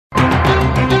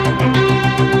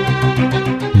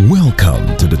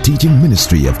teaching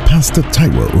ministry of Pastor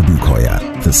Taiwo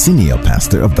Odukoya, the senior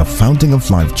pastor of the Fountain of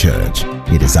Life Church.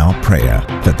 It is our prayer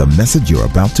that the message you're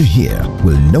about to hear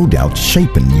will no doubt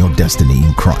shape your destiny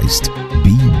in Christ.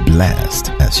 Be blessed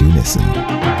as you listen.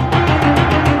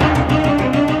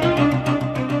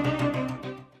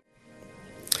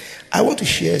 I want to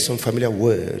share some familiar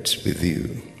words with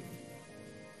you.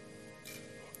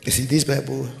 You see, this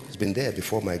Bible has been there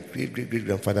before my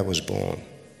great-great-great-grandfather was born.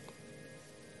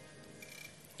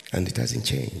 And it hasn't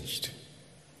changed.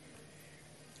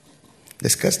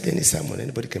 There's scarcely any sermon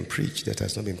anybody can preach that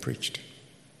has not been preached.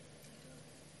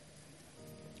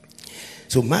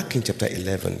 So Mark in chapter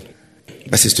 11,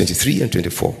 verses 23 and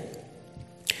 24.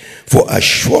 For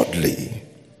assuredly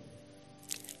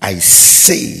I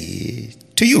say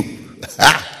to you,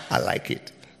 I like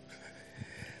it.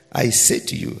 I say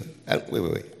to you,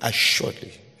 wait,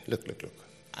 assuredly, look,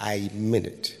 I mean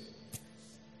it.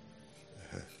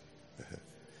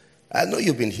 I know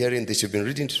you've been hearing this, you've been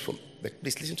reading this from, but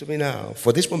please listen to me now.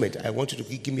 For this moment, I want you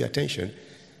to give me attention.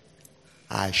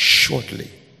 Assuredly,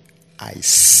 I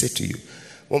say to you.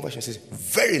 One version says,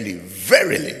 verily,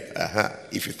 verily.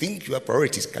 If you think you have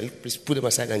priorities, can you please put them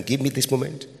aside and give me this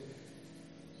moment?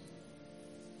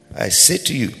 I say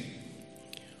to you,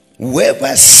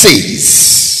 whoever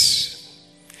says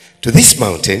to this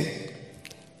mountain,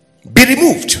 be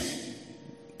removed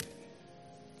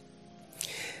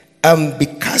and be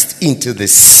cast into the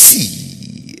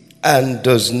sea, and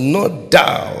does not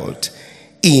doubt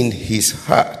in his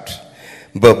heart,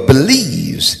 but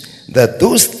believes that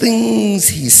those things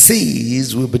he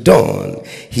says will be done,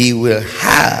 he will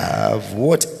have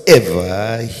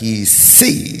whatever he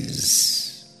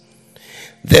says.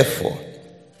 Therefore,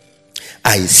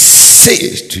 I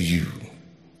say to you,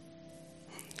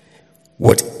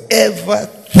 whatever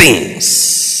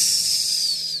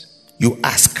things you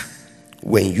ask,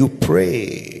 when you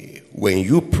pray,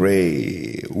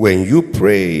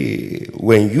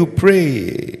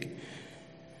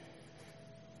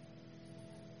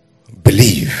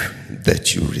 believe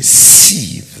that you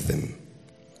receive them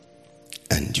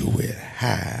and you will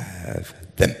have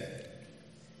them.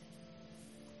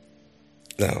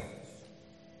 Now,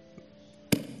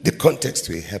 the context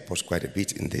will help us quite a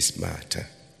bit in this matter.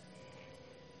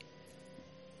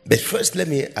 But first, let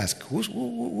me ask,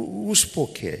 who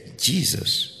spoke here?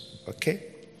 Jesus, okay?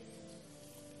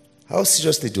 How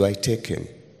seriously do I take him?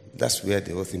 That's where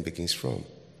the whole thing begins from.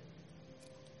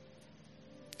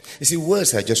 You see,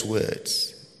 words are just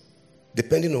words,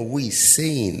 depending on who is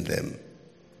saying them.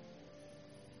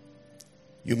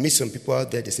 You meet some people out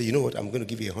there, they say, you know what, I'm going to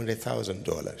give you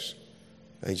 $100,000.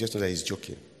 And you just know that he's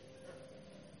joking.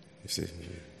 You say,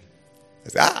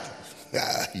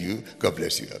 you, God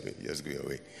bless you. I mean, just go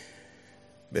away.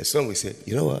 But some will say,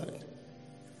 you know what?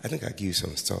 I think I'll give you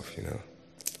some stuff,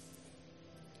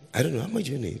 I don't know, how much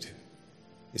you need?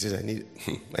 He says, I need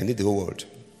the whole world.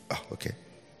 Oh, okay.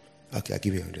 Okay, I'll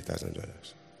give you $100,000.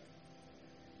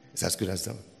 It's as good as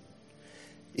done.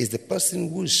 It's the person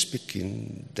who is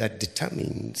speaking that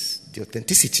determines the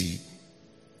authenticity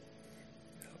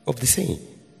of the saying.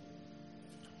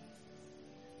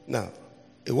 Now,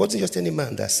 it wasn't just any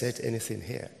man that said anything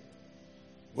here.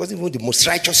 It wasn't even the most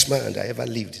righteous man that ever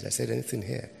lived that said anything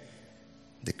here.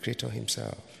 The Creator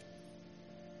himself.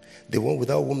 The one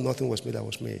without whom nothing was made that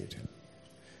was made.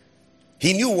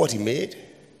 He knew what he made.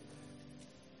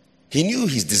 He knew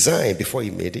his design before he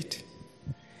made it.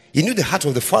 He knew the heart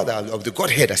of the Father, of the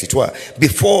Godhead as it were,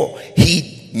 before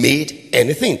he made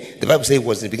anything. The Bible says it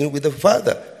was in the beginning with the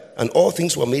Father. And all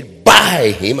things were made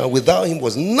by him, and without him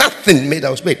was nothing made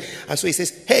that was made. And so he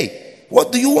says, hey,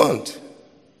 what do you want?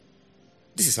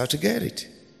 This is how to get it.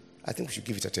 I think we should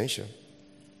give it attention.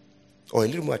 Or a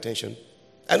little more attention.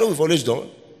 I know we've always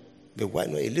done, but why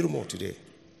not a little more today?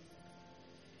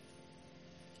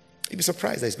 You'll be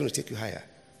surprised that it's going to take you higher.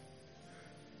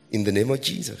 In the name of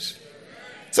Jesus.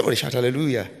 Somebody shout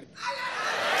hallelujah.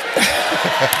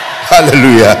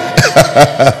 Hallelujah.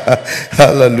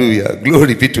 Hallelujah.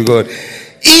 Glory be to God.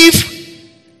 If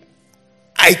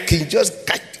I can just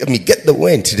get the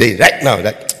word today, right now,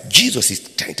 that Jesus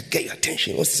is trying to get your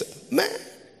attention. Man,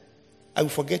 I will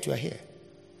forget you are here.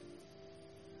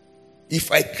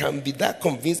 If I can be that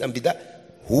convinced and be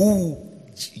that,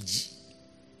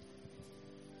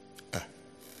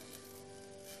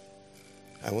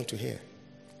 I want to hear.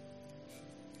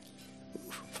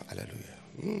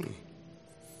 Hallelujah.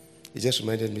 It just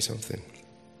reminded me something.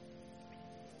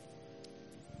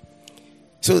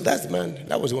 So that's the man,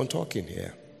 that was the one talking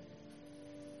here.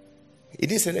 He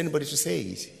didn't send anybody to say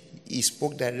it. He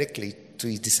spoke directly to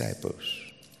his disciples.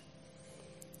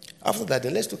 After that,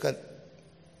 then let's look at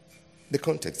The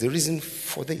context, the reason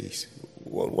for this.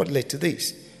 What led to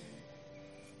this?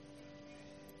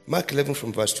 Mark 11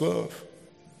 from verse 12.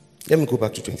 Let me go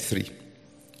back to 23.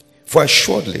 For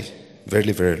assuredly,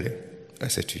 verily, verily, I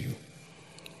say to you,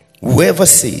 whoever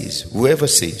says,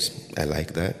 I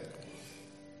like that.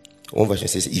 One version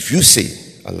says, if you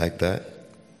say, I like that.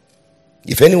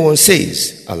 If anyone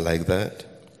says, I like that.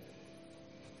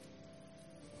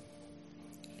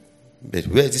 But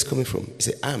where is this coming from? He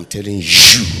said, I am telling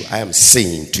you, I am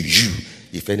saying to you,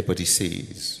 if anybody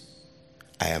says,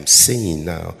 I am saying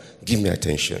now, give me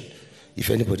attention. If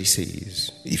anybody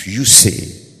says, if you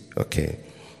say, okay,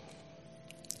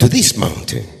 to this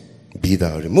mountain be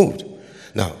thou removed.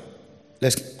 Now,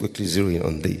 let's quickly zero in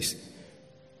on this.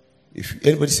 If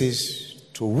anybody says,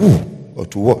 to who or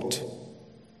to what?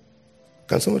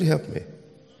 Can somebody help me?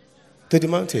 To the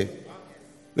mountain.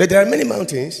 But there are many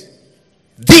mountains.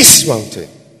 This mountain.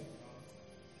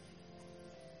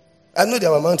 I know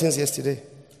there were mountains yesterday.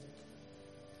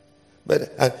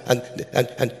 But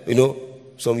and you know,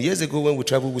 some years ago when we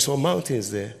traveled, we saw mountains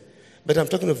there. But I'm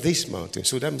talking of this mountain.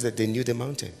 So that means that they knew the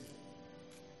mountain.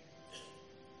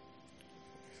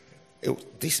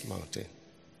 This mountain.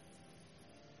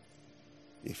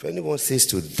 If anyone says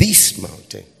to this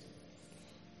mountain.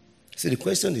 See, the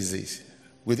question is this.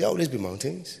 Will there always be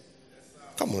mountains?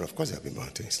 Come on, of course there will be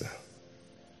mountains now.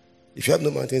 If you have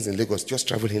no mountains in Lagos, just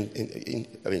travel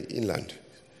inland.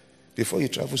 Before you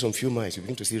travel some few miles, you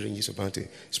begin to see ranges of mountains.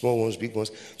 Small ones, big ones.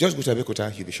 Just go to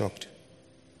Abeokuta, you'll be shocked.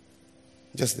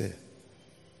 Just there.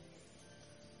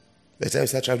 By the time you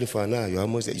start traveling for an hour, you're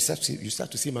almost there. You start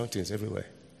to see mountains everywhere.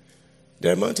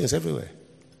 There are mountains everywhere.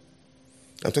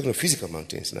 I'm talking of physical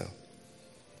mountains now.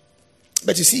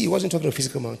 But you see, he wasn't talking of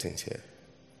physical mountains here.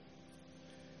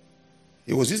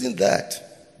 He was using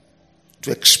that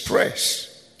to express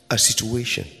a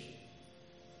situation.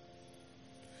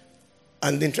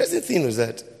 And the interesting thing was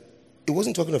that it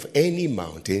wasn't talking of any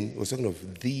mountain, it was talking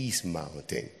of this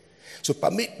mountain. So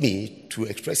permit me to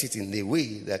express it in the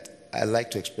way that I like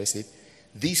to express it.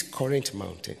 This current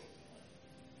mountain,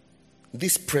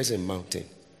 this present mountain,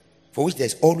 for which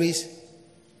there's always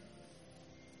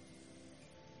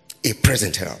a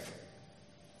present help.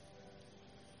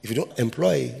 If you don't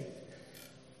employ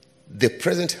the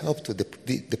present help to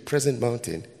the present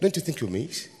mountain, don't you think you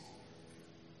miss?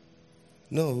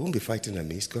 No, we won't be fighting a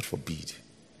miss, God forbid.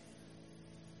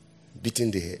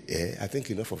 Beating the air, I think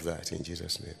enough of that in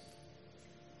Jesus' name.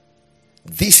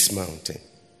 This mountain.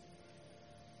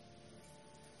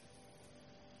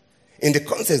 In the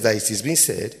context that it is being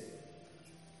said,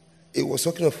 it was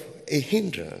talking of a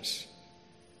hindrance,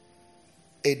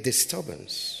 a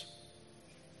disturbance,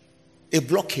 a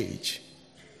blockage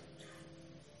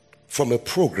from a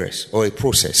progress or a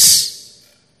process.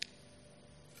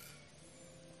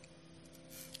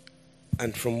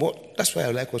 And from that's why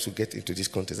I like us to get into this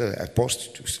context. I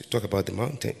paused to talk about the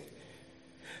mountain.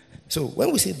 So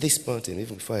when we say this mountain,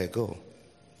 even before I go,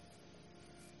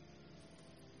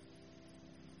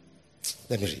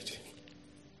 let me read.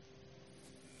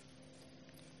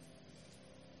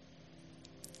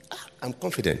 I'm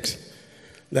confident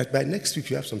that by next week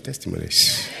you have some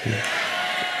testimonies.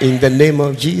 In the name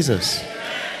of Jesus.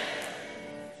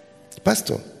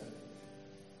 Pastor,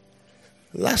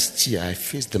 last year I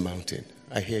faced the mountain.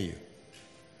 I hear you.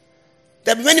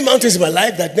 There are many mountains in my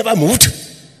life that never moved.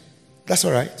 That's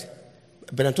all right.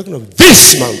 But I'm talking of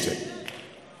this mountain.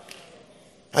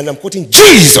 And I'm quoting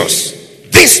Jesus.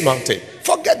 This mountain.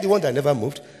 Forget the one that never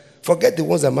moved. Forget the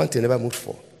ones that mountain never moved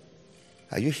for.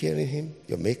 Are you hearing him,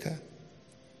 your maker?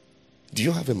 Do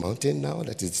you have a mountain now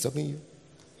that is disturbing you?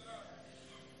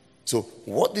 So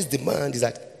what this demand is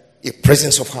that a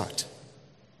presence of heart.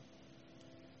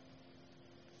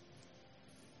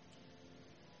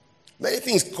 Many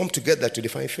things come together to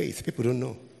define faith. People don't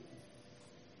know.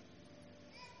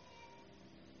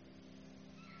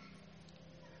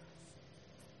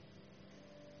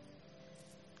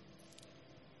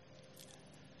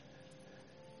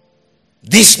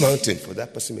 This mountain for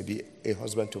that person may be a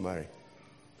husband to marry.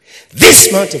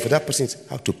 This mountain for that person is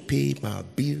how to pay my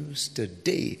bills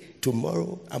today.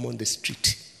 Tomorrow I'm on the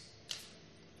street.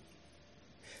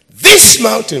 This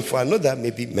mountain for another may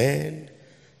be, man,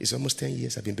 it's almost 10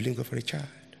 years I've been believing God for a child.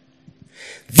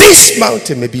 This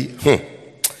mountain may be,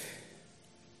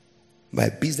 my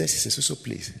business is in so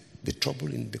place. The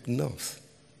trouble in the north.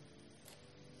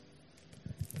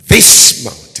 This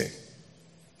mountain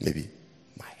may be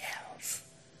my health.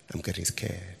 I'm getting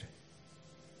scared.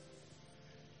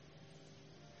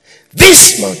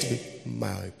 This mountain may be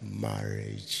my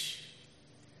marriage.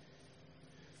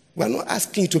 We're not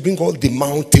asking you to bring all the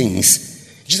mountains.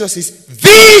 Jesus says,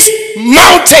 this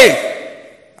mountain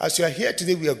As you are here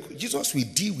today, Jesus will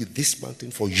deal with this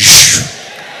mountain for you.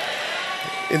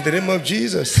 In the name of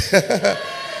Jesus.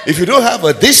 If you don't have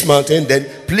this mountain, then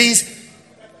please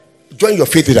join your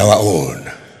faith with our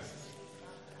own.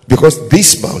 Because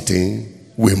this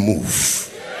mountain will move.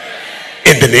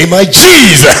 In the name of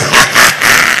Jesus.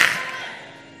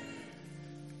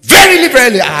 Verily,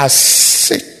 verily, I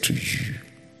say to you.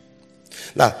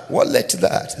 Now, what led to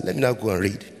that? Let me now go and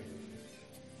read.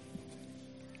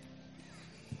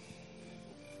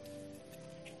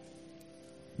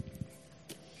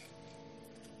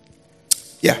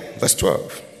 Yeah, verse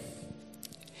 12.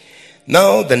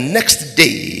 Now, the next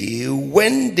day,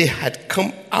 when they had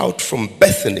come out from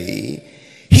Bethany,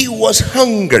 he was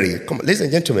hungry. Come on, ladies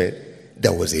and gentlemen,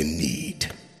 there was a need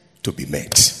to be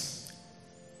met.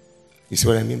 You see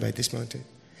what I mean by this mountain?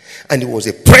 And it was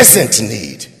a present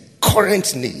need,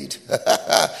 current need.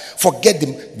 Forget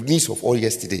the needs of all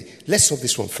yesterday. Let's solve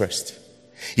this one first.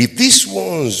 If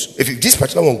this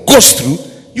particular one goes through,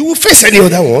 you will face any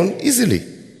other one easily.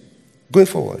 Going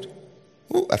forward.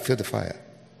 Oh, I feel the fire.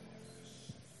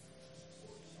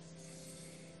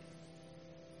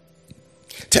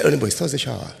 Tell anybody, it's Thursday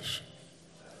showers.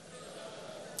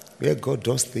 Where God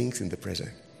does things in the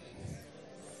present.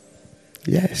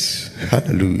 Yes.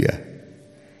 Hallelujah.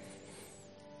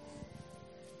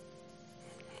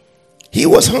 He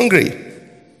was hungry.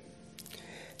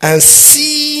 And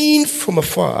seen from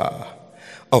afar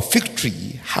a fig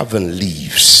tree having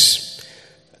leaves.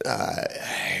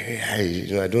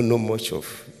 I don't know much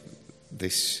of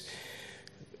this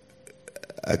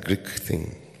Greek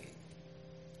thing.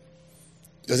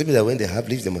 Does it mean that when they have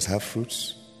leaves, they must have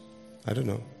fruits? I don't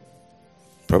know.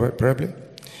 Probably.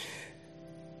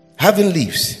 Having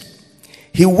leaves,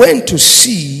 he went to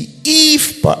see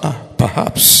if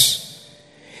perhaps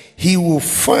he will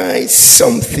find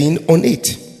something on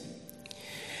it.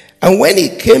 And when he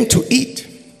came to eat,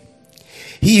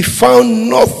 he found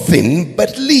nothing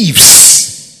but leaves.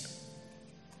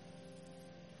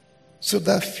 So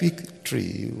that fig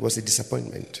tree was a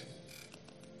disappointment.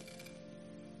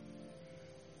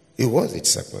 It was a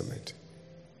disappointment.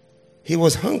 He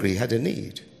was hungry, he had a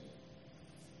need.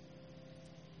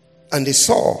 And they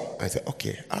saw, I said,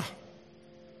 okay,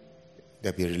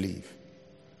 there'll be relief.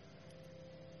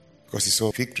 Because he saw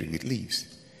a fig tree with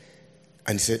leaves.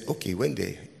 And he said, okay, when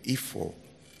they eat for,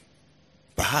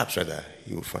 perhaps rather,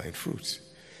 he will find fruits.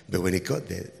 But when he got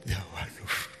there, there were no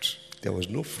fruit. There was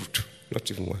no fruit, not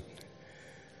even one.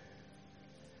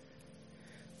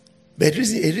 But a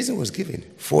reason was given.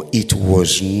 For it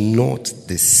was not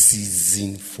the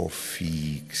season for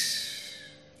figs.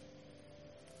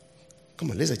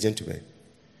 Come on, ladies and gentlemen.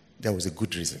 There was a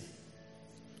good reason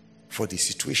for the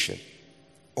situation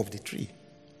of the tree.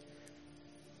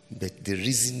 But the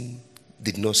reason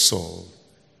did not solve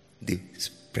the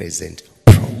present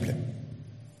problem.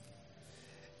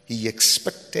 He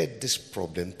expected this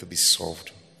problem to be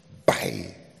solved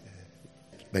by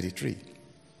the tree.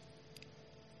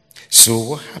 So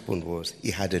what happened was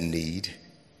he had a need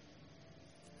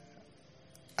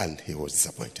and he was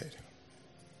disappointed.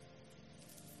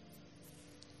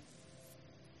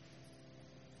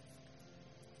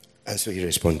 And so he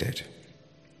responded.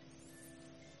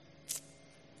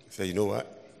 He said, you know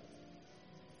what?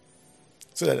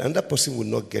 So that another person will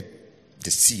not get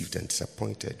deceived and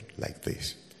disappointed like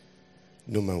this.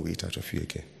 No man will eat out of you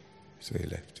again. So he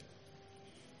left.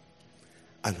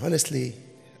 And honestly,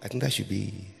 I think that should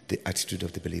be the attitude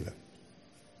of the believer.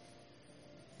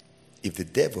 If the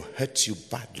devil hurts you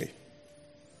badly,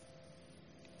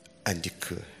 and you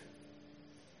could,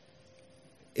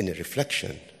 in a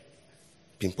reflection,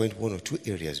 pinpoint one or two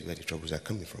areas where the troubles are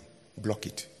coming from, block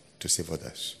it to save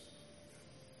others.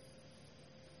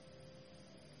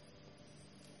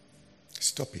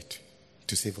 Stop it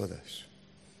to save others.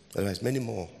 Otherwise, many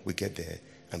more will get there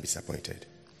and be disappointed.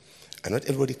 And not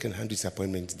everybody can handle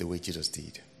disappointment the way Jesus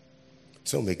did.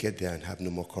 Some may get there and have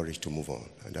no more courage to move on,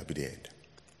 and that'll be the end.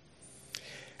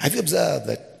 Have you observed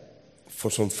that for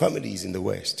some families in the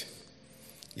West,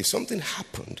 if something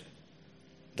happened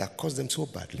that caused them so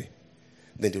badly,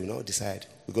 then they will now decide,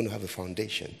 we're going to have a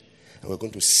foundation, and we're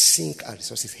going to sink our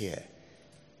resources here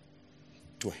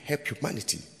to help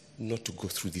humanity not to go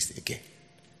through this again.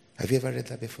 Have you ever read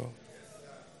that before?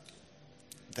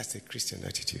 That's a Christian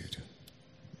attitude.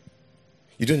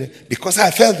 You don't know, because I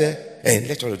fell there, and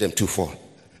let all of them too fall.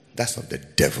 That's of the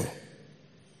devil.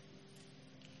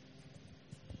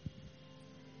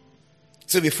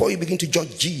 So before you begin to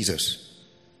judge Jesus,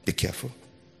 be careful.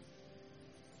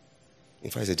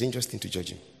 In fact, it's a dangerous thing to judge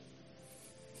him.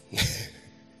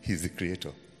 He's the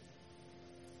creator.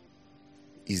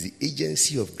 is the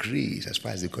agency of grace as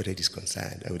far as the Godhead is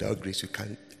concerned. And without grace, you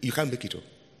can't make it up.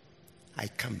 I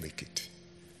can't make it.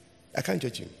 I can't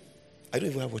judge him. I don't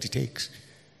even have what it takes.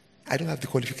 I don't have the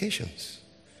qualifications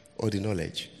or the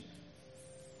knowledge.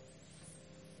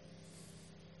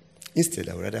 Instead,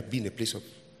 I would rather be in a place of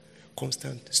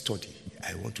constant study.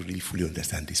 I want to really fully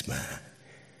understand this man.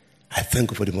 I thank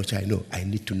God for the much I know. I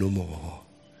need to know more,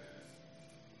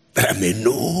 that I may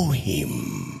know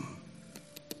him.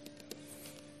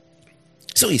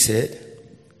 So he said,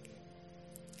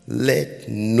 let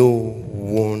no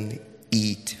one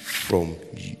eat from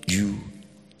you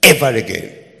ever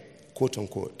again. Quote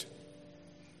unquote.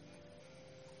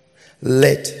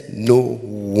 Let no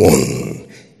one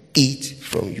eat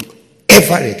from you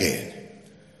ever again.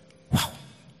 Wow.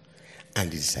 And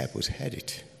the disciples heard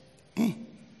it.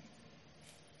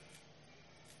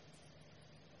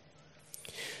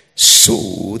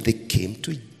 So they came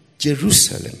to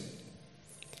Jerusalem.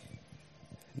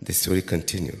 The story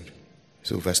continued.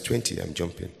 So verse 20, I'm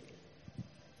jumping.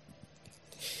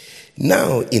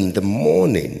 Now in the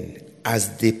morning,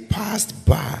 as they passed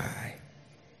by,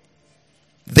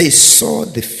 they saw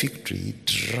the fig tree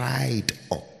dried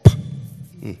up.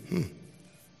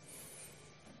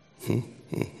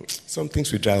 Some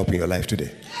things will dry up in your life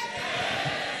today.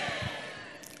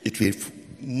 It will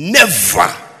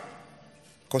never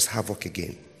cause havoc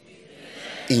again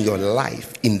in your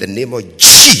life in the name of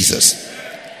Jesus.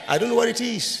 I don't know what it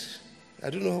is. I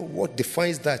don't know what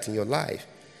defines that in your life.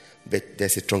 But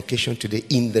there's a truncation today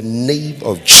in the name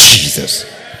of Jesus.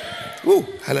 Oh,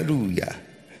 hallelujah.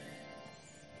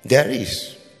 There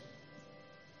is.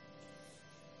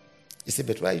 You say,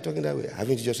 but why are you talking that way?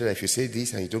 Haven't you just said that if you say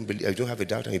this and you don't believe, you don't have a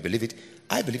doubt and you believe it?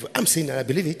 I believe it. I'm saying that I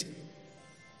believe it.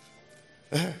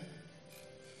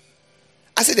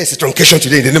 I said there's a truncation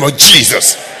today in the name of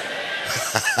Jesus.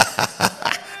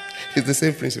 It's the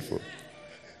same principle.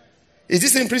 It's the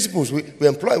same principles we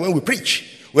employ when we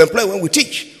preach. We employ when we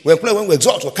teach. We employ when we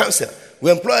exhort or counsel.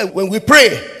 We employ when we pray.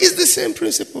 It's the same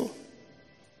principle.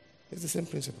 It's the same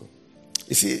principle.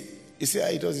 You see how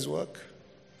he does his work?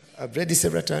 I've read this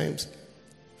several times.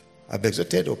 I've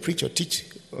exhorted or preached or teach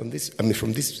on this.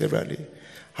 From this severally.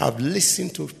 I've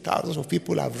listened to thousands of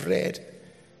people. I've read.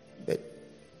 But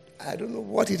I don't know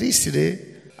what it is today.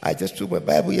 I just took my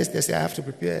Bible yesterday. I said, I have to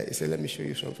prepare. He said, let me show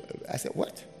you something. I said,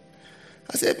 what?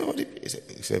 I said, everybody. He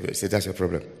said, that's your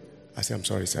problem. I said, I'm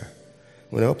sorry, sir.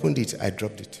 When I opened it, I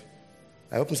dropped it.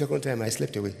 I opened the second time, I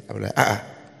slept away. I was like,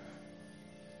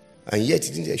 And yet,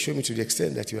 he didn't show me to the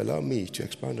extent that you allow me to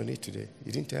expound on it today.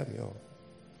 He didn't tell me all.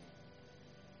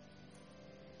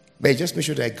 But he just made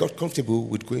sure that I got comfortable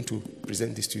with going to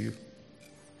present this to you.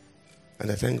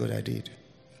 And I thank God I did.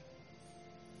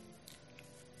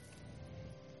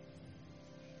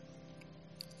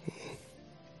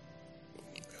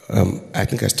 I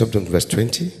think I stopped on verse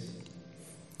 20.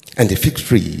 And the fig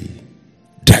tree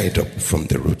dried up from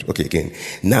the root. Okay, again.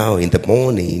 Now in the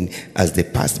morning, as they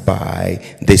passed by,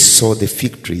 they saw the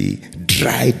fig tree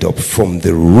dried up from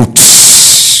the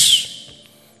roots.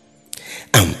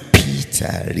 And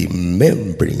Peter,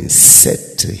 remembering,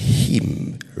 said to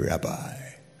him, Rabbi,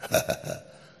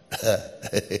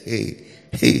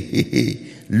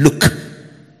 look,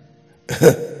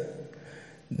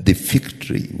 the fig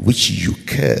tree which you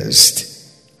cursed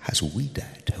has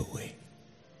withered away.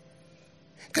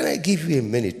 Can I give you a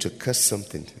minute to curse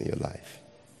something in your life?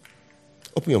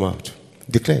 Open your mouth.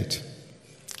 Declare it.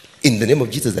 In the name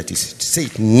of Jesus, that is, say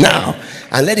it now.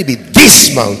 And let it be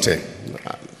this mountain.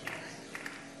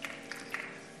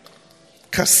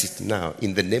 Curse it now.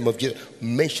 In the name of Jesus.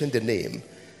 Mention the name.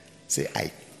 Say, I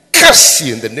curse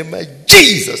you in the name of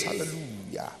Jesus.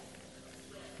 Hallelujah.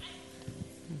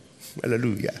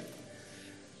 Hallelujah.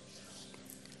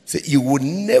 Say, you will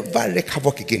never wreak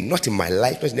havoc again. Not in my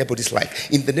life, not in anybody's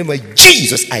life. In the name of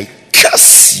Jesus, I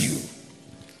curse you.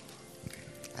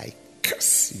 I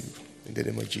curse you in the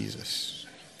name of Jesus.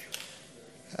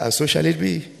 And so shall it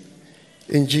be.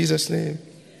 In Jesus' name.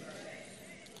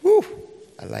 Woo,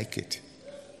 I like it.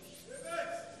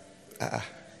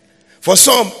 For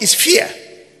some, it's fear.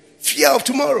 Fear of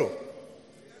tomorrow.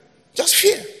 Just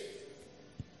fear.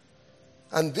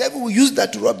 And the devil will use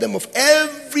that to rob them of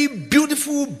every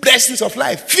beautiful blessings of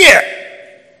life. Fear.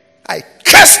 I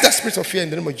curse that spirit of fear in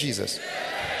the name of Jesus.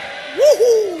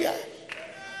 Woohoo! Yeah.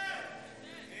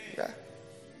 Yeah.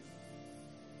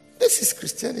 This is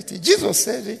Christianity. Jesus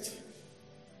said it.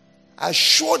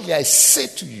 Assuredly I say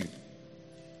to you,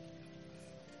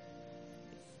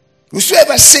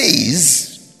 whosoever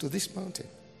says to this mountain,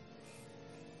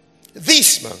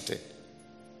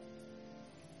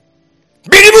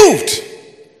 be removed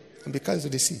and be cast into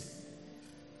the sea.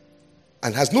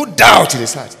 and has no doubt in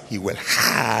his heart, he will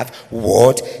have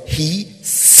what he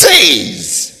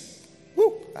says.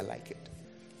 Woo, I like it.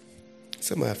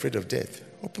 Some are afraid of death.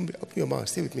 Open your mouth.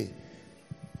 Stay with me.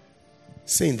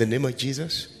 Say, in the name of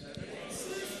Jesus,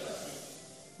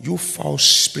 you foul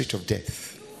spirit of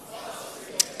death,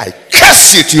 I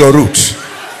curse you to your root.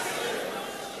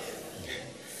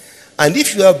 And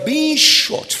if you are being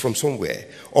shot from somewhere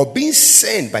or being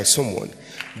sent by someone,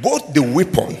 both the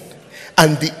weapon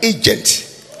and the agent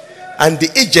and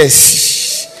the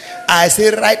agency, I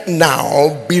say right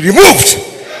now, be removed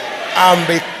and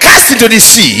be cast into the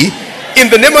sea in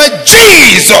the name of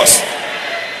Jesus.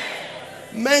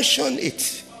 Mention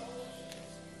it.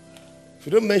 If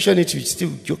you don't mention it, you're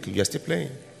still joking, you're still playing.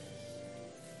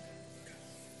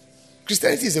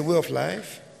 Christianity is a way of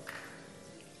life.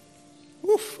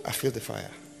 Oof, I feel the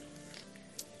fire.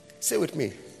 Say with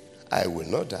me, I will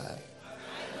not die.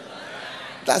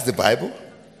 That's the Bible.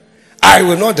 I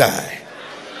will not die.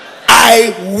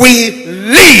 I will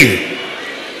live.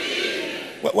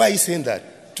 Why are you saying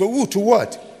that? To who? To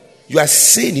what? You are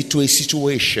saying it to a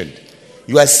situation.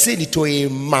 You are saying it to a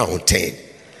mountain.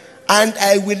 And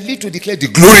I will live to declare the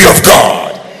glory of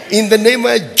God. In the name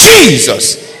of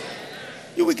Jesus.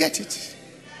 You will get it.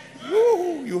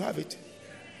 Woo, you have it.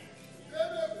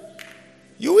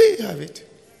 You will have it.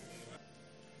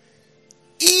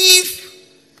 If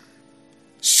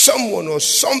someone or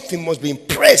something must be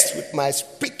impressed with my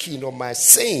speaking or my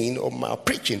saying or my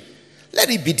preaching, let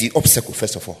it be the obstacle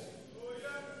first of all.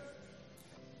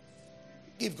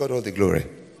 Give God all the glory.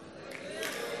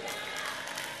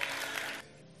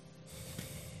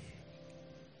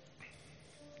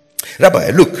 Rabbi,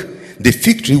 look, the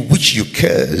fig tree which you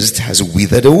cursed has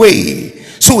withered away.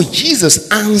 So Jesus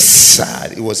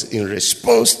answered. It was in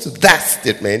response to that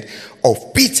statement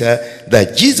of Peter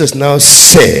that Jesus now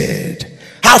said,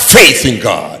 have faith in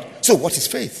God. So what is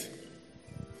faith?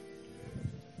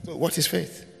 So what is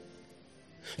faith?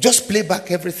 Just play back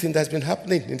everything that's been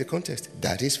happening in the context.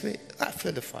 That is faith. I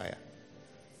feel the fire.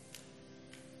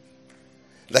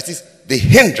 That is the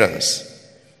hindrance,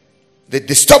 the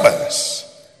disturbance,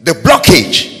 the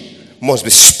blockage must be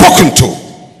spoken to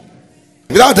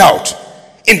without doubt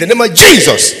in the name of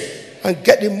Jesus and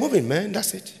get it moving, man.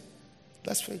 That's it.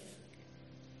 That's faith.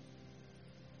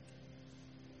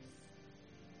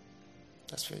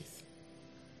 That's faith.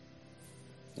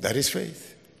 That is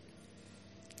faith.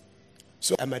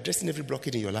 So I'm addressing every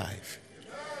blockade in your life,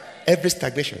 every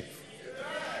stagnation,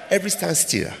 every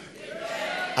standstill.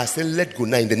 I say, let go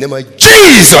now in the name of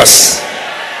Jesus.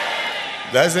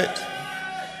 That's it.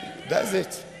 That's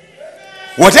it.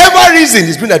 Whatever reason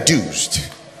is being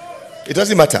adduced, it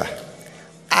doesn't matter.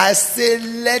 I say,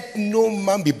 let no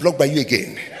man be blocked by you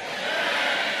again.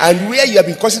 And where you have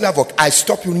been causing havoc, I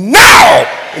stop you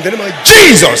now in the name of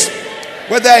Jesus.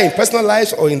 Whether in personal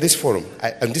lives or in this forum,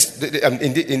 on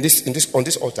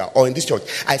this altar or in this church,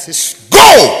 I say,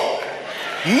 go,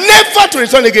 never to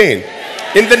return again.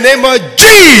 In the name of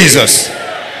Jesus.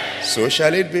 So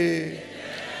shall it be.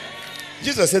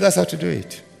 Jesus said that's how to do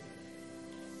it.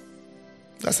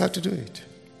 That's how to do it.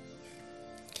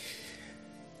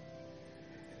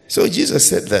 So Jesus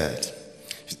said that.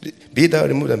 Be thou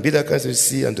removed and be thou cast into the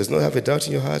sea, and does not have a doubt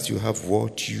in your heart, you have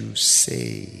what you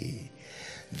say.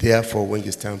 Therefore, when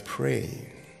you stand praying,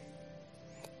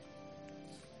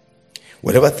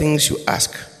 whatever things you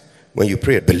ask when you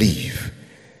pray, believe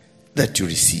that you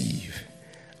receive,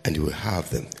 and you will have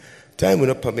them. Time will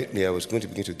not permit me. I was going to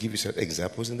begin to give you some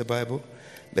examples in the Bible,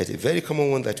 but a very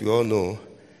common one that we all know,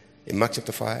 in Mark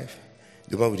chapter 5,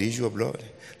 the one with the issue of blood.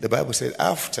 The Bible said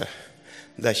after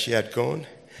that she had gone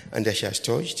and that she has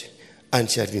touched and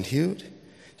she had been healed,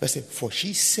 I said, for she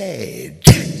has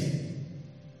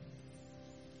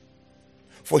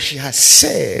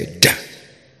said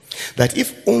that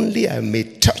if only I may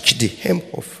touch the hem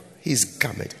of his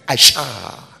garment, I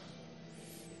shall.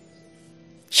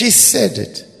 She said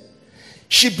it.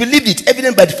 She believed it,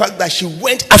 evident by the fact that she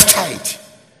went after it.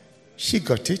 She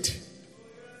got it.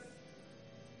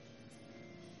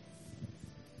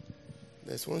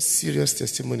 There's one serious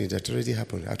testimony that already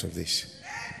happened out of this.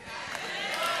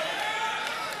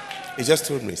 He just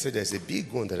told me, he said there's a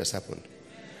big one that has happened.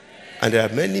 And there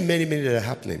are many, many, many that are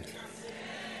happening.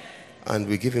 And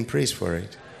we give him praise for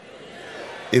it.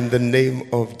 In the name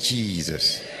of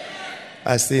Jesus.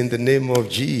 I say in the name of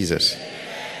Jesus.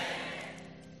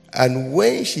 And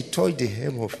when she touched the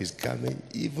hem of his garment,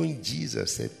 even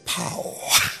Jesus said, power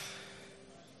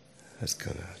has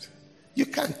gone out. You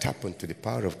can't tap into the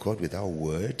power of God without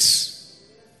words.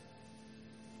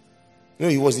 No,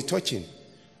 it was the touching.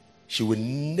 She would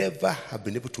never have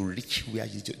been able to reach where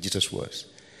Jesus was.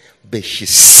 But she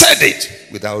said it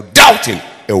without doubting.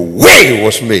 A way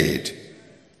was made.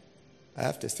 I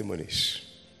have testimonies.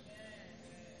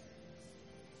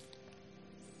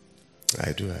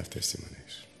 I do have testimonies.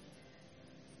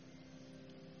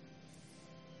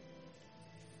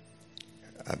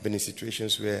 I've been in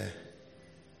situations where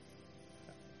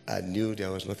I knew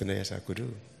there was nothing else I could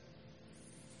do.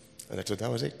 And I thought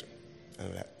that was it. And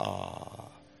I'm like,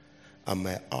 And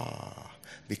my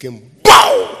became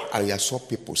bow. And I saw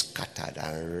people scattered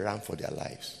and ran for their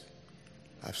lives.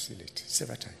 I've seen it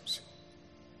several times.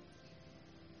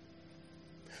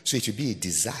 So it will be a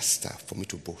disaster for me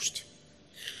to boast.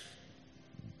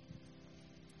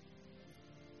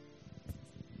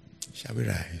 Shall we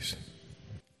rise?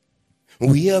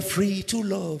 We are free to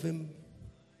love him.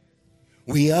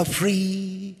 We are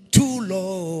free to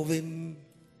love him.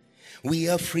 We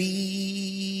are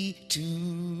free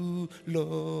to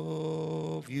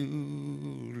love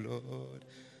you, Lord.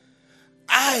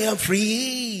 I am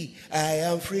free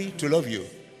to love you.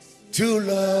 To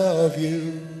love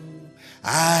you.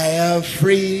 I am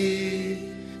free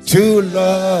to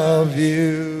love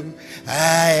you.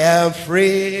 I am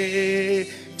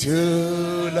free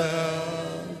to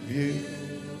love you.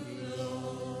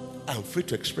 I'm free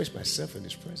to express myself in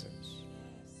his presence.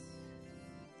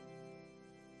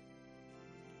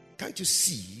 Can't you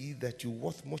see that you're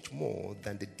worth much more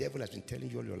than the devil has been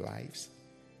telling you all your lives?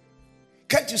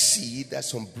 Can't you see that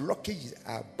some blockages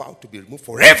are about to be removed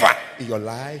forever in your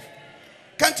life?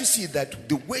 Can't you see that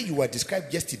the way you were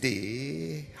described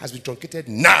yesterday has been truncated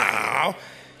now?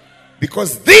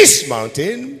 Because this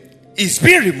mountain is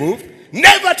being removed,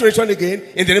 never to return again,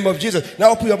 in the name of Jesus. Now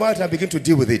open your mouth and begin to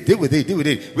deal with it. Deal with it. Deal with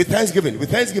it. With thanksgiving.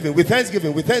 With thanksgiving. With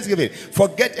thanksgiving. With thanksgiving.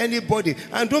 Forget anybody.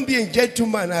 And don't be a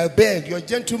gentleman. I beg. Your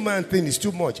gentleman thing is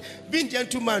too much. Being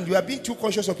gentleman, you are being too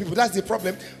conscious of people. That's the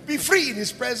problem. Be free in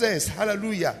his presence.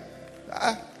 Hallelujah.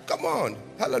 Come on.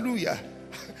 Hallelujah.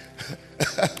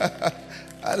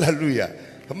 Hallelujah.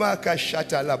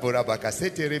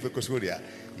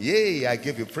 Yea, I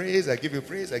give you praise, I give you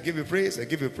praise, I give you praise, I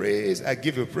give you praise, I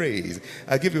give you praise,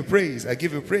 I give you praise, I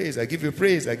give you praise, I give you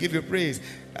praise, I give you praise,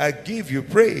 I give you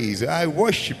praise, I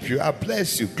worship you, I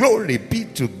bless you. Glory be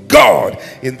to God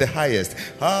in the highest.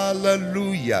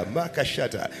 Hallelujah.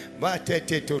 Makashata,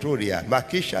 Matete Totoria,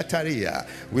 Makishataria.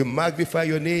 We magnify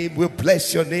your name, we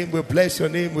bless your name, we bless your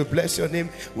name, we bless your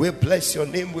name, we bless your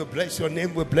name, we bless your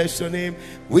name, we bless your name,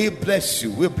 we bless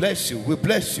you, we bless you, we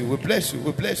bless you, we bless you,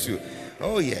 we bless you.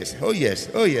 Oh yes, oh yes,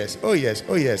 oh yes, oh yes,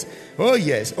 oh yes, oh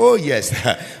yes, oh yes.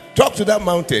 Talk to that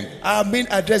mountain. I mean,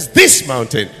 address this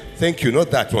mountain. Thank you, not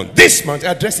that one. This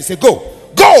mountain, address it. Say, go.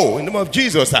 Go in the name of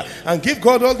Jesus. And give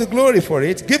God all the glory for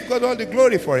it. Give God all the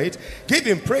glory for it. Give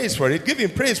him praise for it. Give him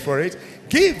praise for it.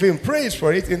 Give him praise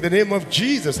for it in the name of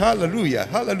Jesus. Hallelujah.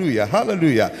 Hallelujah.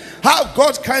 Hallelujah. Have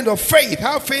God's kind of faith.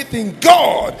 Have faith in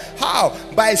God. How?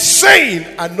 By saying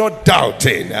and not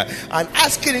doubting. And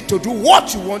asking it to do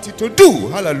what you want it to do.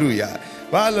 Hallelujah.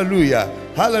 Hallelujah.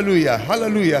 Hallelujah.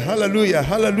 Hallelujah. Hallelujah.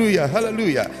 Hallelujah.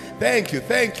 Hallelujah. Thank you.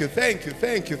 Thank you. Thank you.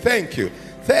 Thank you. Thank you.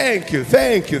 Thank you.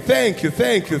 Thank you. Thank you.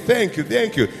 Thank you. Thank you.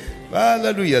 Thank you.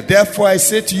 Hallelujah. Therefore I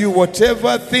say to you,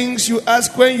 whatever things you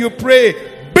ask when you pray,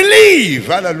 believe.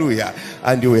 Hallelujah.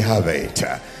 And you will have it.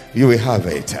 You will have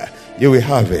it. You will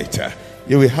have it.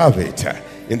 You will have it.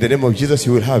 In the name of Jesus,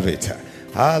 you will have it.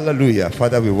 Hallelujah.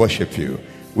 Father, we worship you.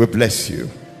 We bless you.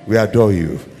 We adore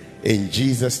you. In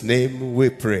Jesus' name we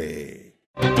pray.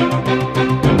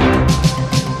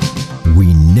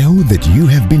 We know that you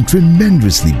have been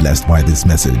tremendously blessed by this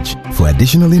message. For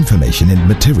additional information and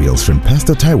materials from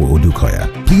Pastor Taiwo Odukoya,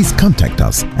 please contact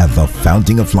us at the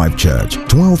Fountain of Life Church,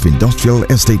 12 Industrial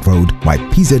Estate Road by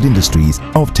PZ Industries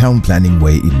of Town Planning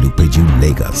Way in Lupeju,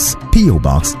 Lagos. P.O.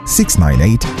 Box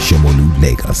 698, Shomolu,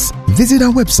 Lagos. Visit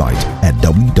our website at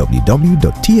www.tfolc.org.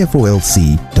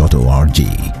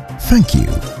 Thank you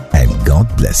and God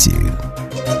bless you.